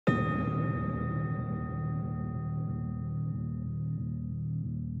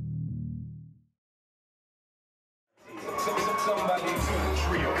Fighting to the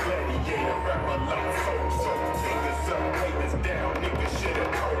trio, gladiator, rapper, live folks. Fingers up, papers down, niggas should have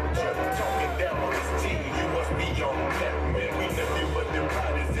told you. Talking down on this team, you must be on that. Man, we nothing but them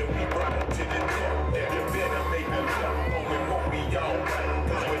riders and we ride to the death. You better make a left or it won't be alright.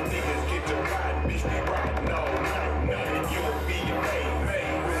 Cause when niggas get to ride, bitch, we riding all night. Nothing you'll be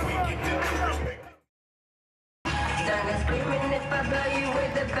made when we get to disrespect. Duncan screaming if I blow you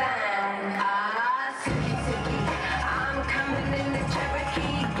with the bang. Ah, Suki Suki, I'm coming in the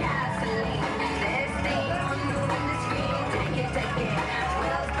Cherokee gasoline. This thing on the window screen, take it.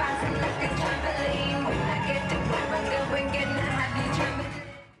 Wheels bouncing like a trampoline. When I get to where I'm going, gonna have you trembling.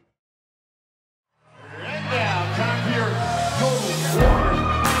 And now, time for your total warrior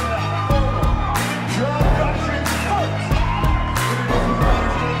introduction first.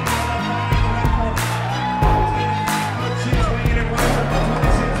 She's weighing in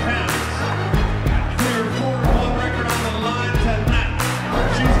 126 pounds. Clear 4-1 record on the line tonight.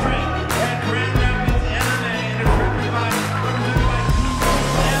 She's trained at Grand Rapids MMA and is represented by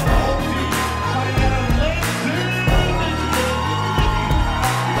TWC. Fighting out of Lansing, Michigan.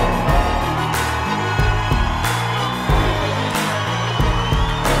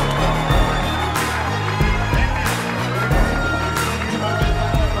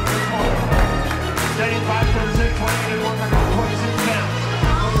 Standing 5'6", 126 pounds.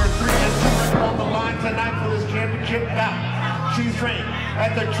 Number 3 and 2 record on the line tonight for this championship bout. She's trained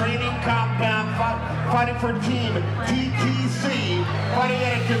at the training compound, fighting for Team TWC, fighting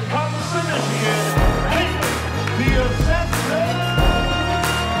out of Dykas, Michigan. Katelyn, the